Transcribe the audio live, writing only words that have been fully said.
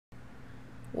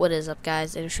What is up,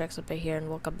 guys? StatusHUD up here, and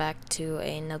welcome back to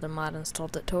another mod install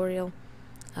tutorial.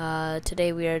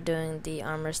 Today we are doing the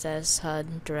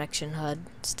ArmorStatusHUD, DirectionHUD,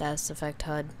 status effect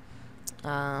HUD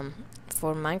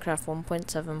for Minecraft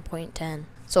 1.7.10.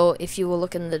 So if you will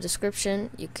look in the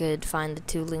description, you could find the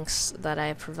two links that I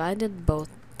have provided, both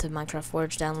to Minecraft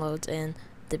Forge downloads and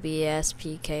the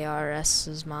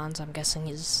bspkrs mods. I'm guessing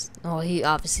he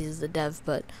obviously is the dev,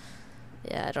 but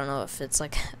yeah, I don't know if it's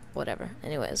like whatever.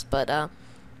 Anyways, but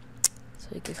so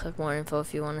you can click more info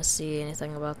if you want to see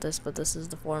anything about this, but this is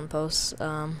the forum post.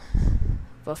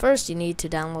 But first you need to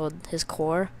download his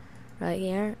core right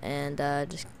here, and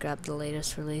just grab the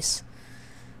latest release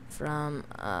from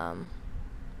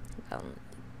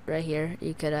right here.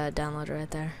 You could download it right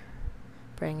there.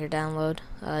 Bring your download.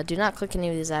 Do not click any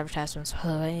of these advertisements,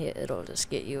 by the way, it'll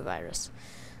just get you a virus.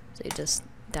 So you just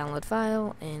download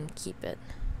file and keep it.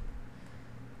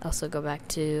 Also go back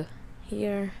to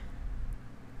here,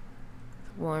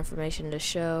 more information to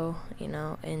show,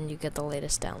 and you get the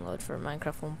latest download for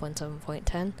Minecraft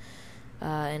 1.7.10,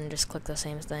 and just click the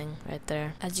same thing right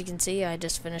there. As you can see, I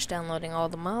just finished downloading all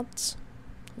the mods.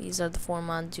 These are the 4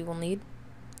 mods you will need.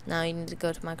 Now you need to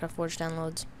go to Minecraft Forge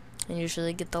downloads and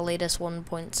usually get the latest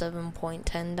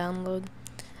 1.7.10 download.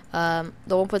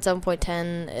 The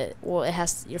 1.7.10, well, it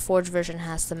has, your Forge version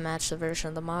has to match the version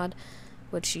of the mod,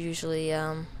 which usually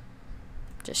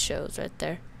just shows right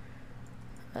there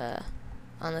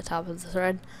on the top of the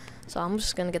thread. So I'm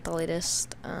just gonna get the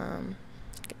latest.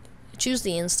 Choose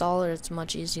the installer, it's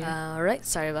much easier. Alright,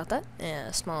 sorry about that.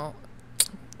 Yeah, small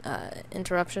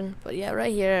interruption, but yeah,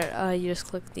 right here you just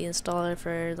click the installer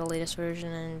for the latest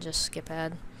version and just skip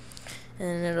ahead,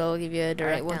 and it'll give you a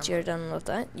direct download. Once you're done with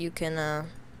that, you can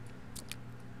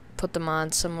put the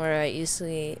mod somewhere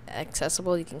easily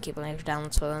accessible. You can keep them if your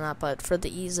downloads or not, but for the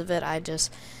ease of it, I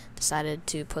just decided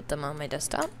to put them on my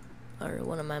desktop or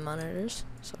one of my monitors.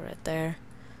 So right there.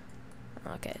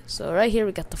 Okay, so right here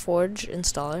we got the Forge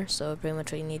installer. So pretty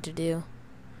much what you need to do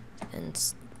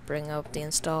is bring up the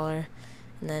installer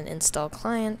and then install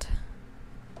client.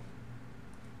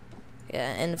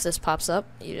 Yeah, and if this pops up,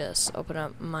 you just open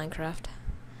up Minecraft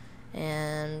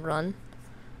and run.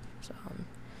 So I'm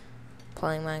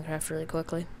playing Minecraft really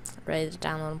quickly, ready to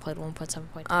download and play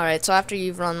 1.7.10. Alright, so after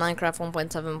you've run Minecraft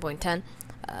 1.7.10,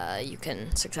 you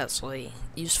can successfully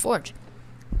use Forge.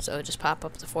 So just pop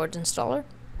up the Forge installer.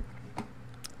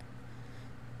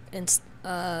 If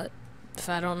I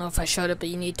don't know if I showed it, but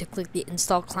you need to click the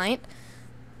install client.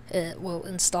 It will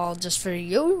install just for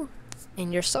you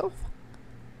and yourself.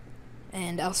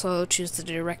 And also choose the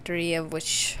directory of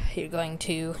which you're going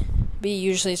to be.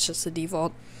 Usually it's just the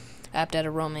default app data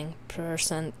roaming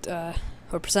percent or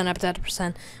percent app data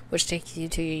percent, which takes you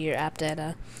to your app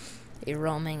data, your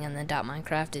roaming, and then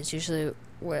 .minecraft is usually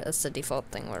where it's the default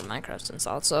thing where Minecraft's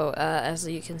installed. So as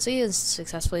you can see, it's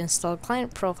successfully installed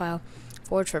client profile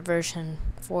Forge for version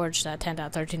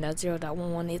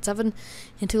Forge.10.13.0.1187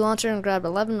 into launcher, and grab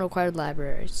 11 required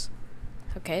libraries.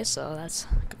 Okay, so that's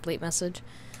a complete message.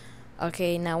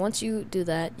 Okay, now once you do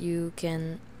that, you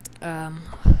can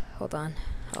hold on,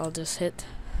 I'll just hit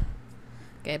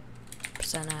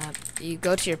percent app. You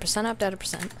go to your percent app data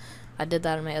percent. I did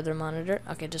that on my other monitor.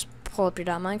 Okay, just pull up your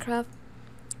 .minecraft,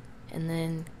 and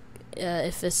then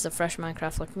if it's a fresh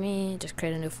Minecraft like me, just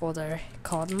create a new folder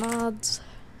called mods.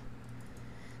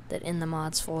 That in the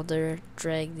mods folder,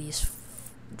 drag these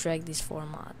 4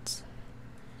 mods.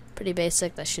 Pretty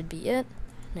basic. That should be it.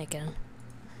 And I can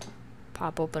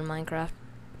pop open Minecraft.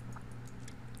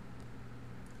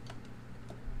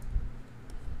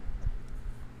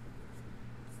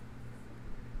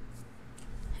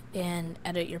 And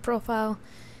edit your profile.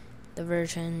 The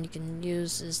version you can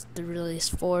use is the release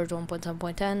Forge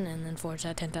 1.7.10 and then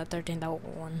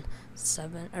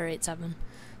Forge.10.13.17 or 87.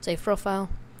 Save profile.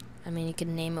 I mean, you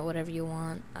can name it whatever you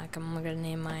want. Like I'm gonna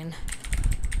name mine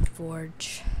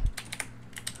Forge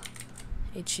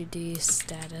HUD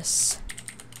status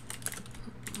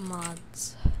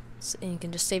mods. So, and you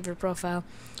can just save your profile,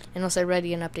 and it'll say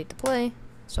ready and update to play.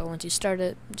 So once you start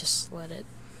it, just let it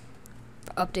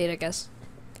update, I guess.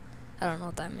 I don't know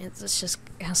what that means. It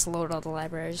has to load all the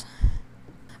libraries.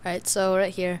 Alright, so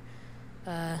right here,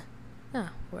 we're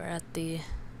at the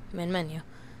main menu.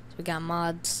 So we got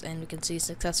mods, and we can see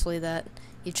successfully that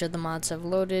each of the mods have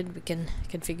loaded. We can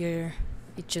configure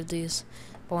each of these.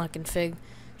 If I want to config,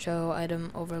 show,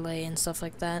 item, overlay, and stuff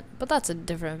like that. But that's a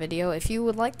different video. If you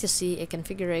would like to see a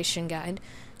configuration guide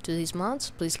to these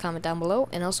mods, please comment down below.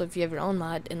 And also, if you have your own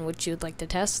mod in which you would like to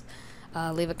test,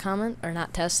 leave a comment, or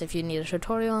not test, if you need a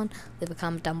tutorial on, leave a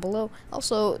comment down below.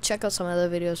 Also, check out some other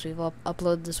videos we've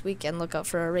uploaded this week, and look out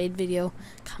for a raid video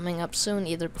coming up soon,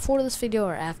 either before this video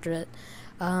or after it.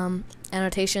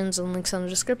 Annotations and links in the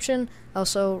description.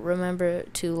 Also, remember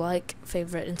to like,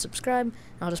 favorite, and subscribe. And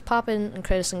I'll just pop in and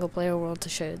create a single player world to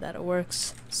show you that it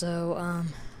works. So, I'll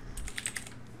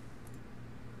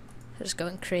just go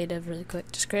in creative really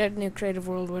quick. Just create a new creative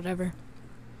world, whatever.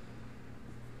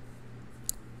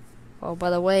 Oh, by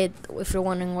the way, if you're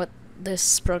wondering what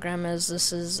this program is,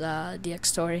 this is DX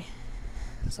Story.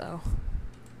 So,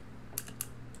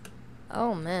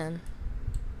 oh man,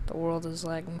 the world is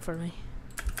lagging for me.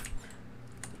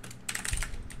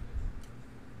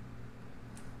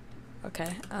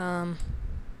 Okay,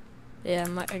 yeah,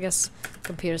 I guess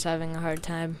computer's having a hard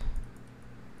time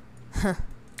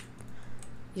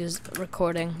just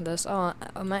recording this. Oh,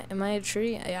 am I a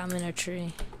tree? Yeah, I'm in a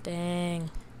tree.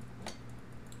 Dang.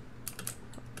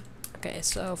 Okay,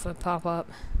 so if I pop up,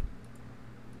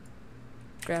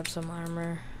 grab some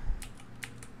armor,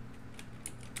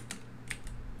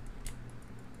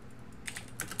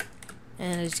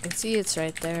 and as you can see, it's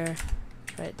right there,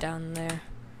 right down there.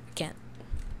 I can't.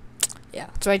 Yeah,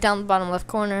 it's right down the bottom left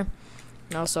corner.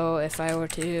 And also, if I were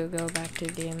to go back to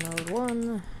game mode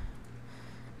 1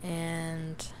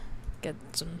 and get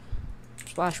some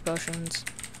splash potions,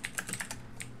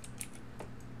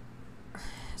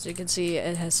 as you can see,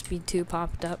 it has speed 2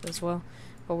 popped up as well.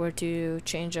 If I were to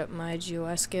change up my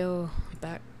GUI scale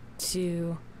back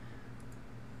to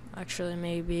actually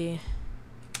maybe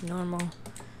normal,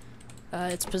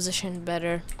 it's positioned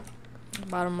better.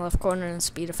 Bottom left corner, and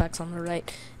speed effects on the right.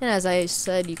 And as I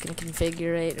said, you can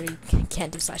configure it, or you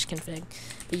can't do /config,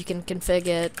 but you can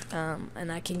configure it, and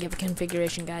I can give a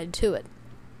configuration guide to it.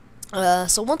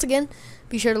 So once again,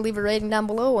 be sure to leave a rating down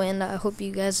below, and I hope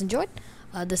you guys enjoyed.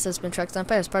 This has been Trex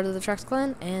Empire as part of the Trex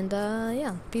clan, and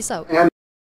yeah, peace out.